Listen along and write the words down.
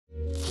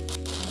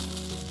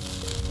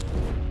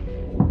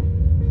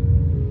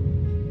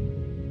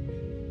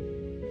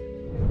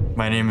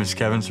My name is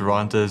Kevin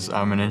Cervantes.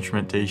 I'm an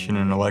instrumentation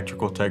and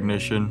electrical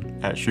technician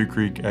at Shoe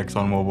Creek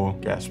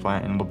ExxonMobil gas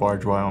plant in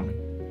LaBarge,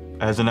 Wyoming.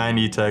 As an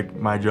I&E tech,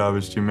 my job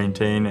is to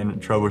maintain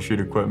and troubleshoot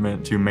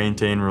equipment to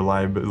maintain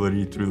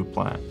reliability through the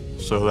plant.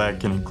 So that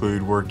can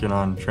include working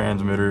on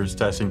transmitters,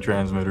 testing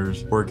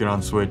transmitters, working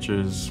on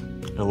switches,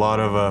 a lot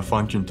of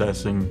function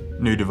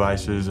testing, new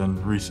devices, and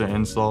recent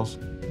installs.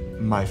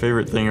 My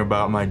favorite thing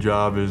about my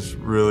job is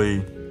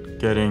really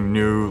getting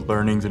new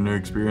learnings and new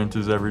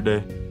experiences every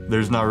day.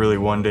 There's not really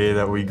one day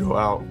that we go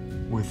out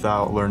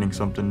without learning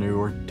something new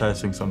or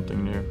testing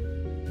something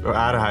new.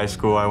 Out of high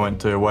school, I went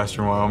to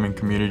Western Wyoming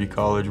Community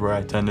College where I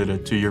attended a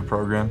 2-year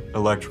program,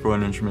 Electrical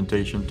and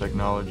Instrumentation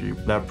Technology.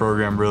 That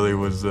program really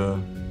was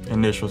the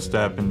initial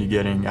step into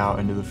getting out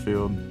into the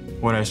field.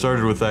 When I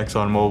started with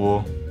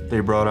ExxonMobil,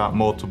 they brought out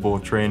multiple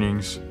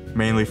trainings,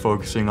 mainly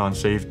focusing on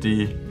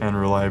safety and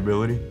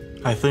reliability.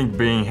 I think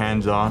being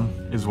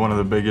hands-on is one of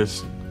the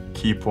biggest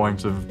key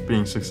points of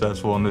being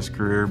successful in this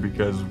career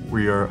because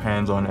we are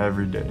hands-on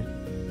every day.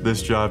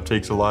 This job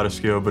takes a lot of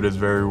skill, but is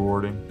very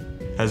rewarding.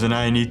 As an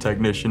I&E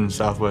technician in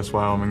Southwest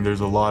Wyoming, there's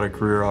a lot of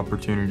career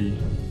opportunity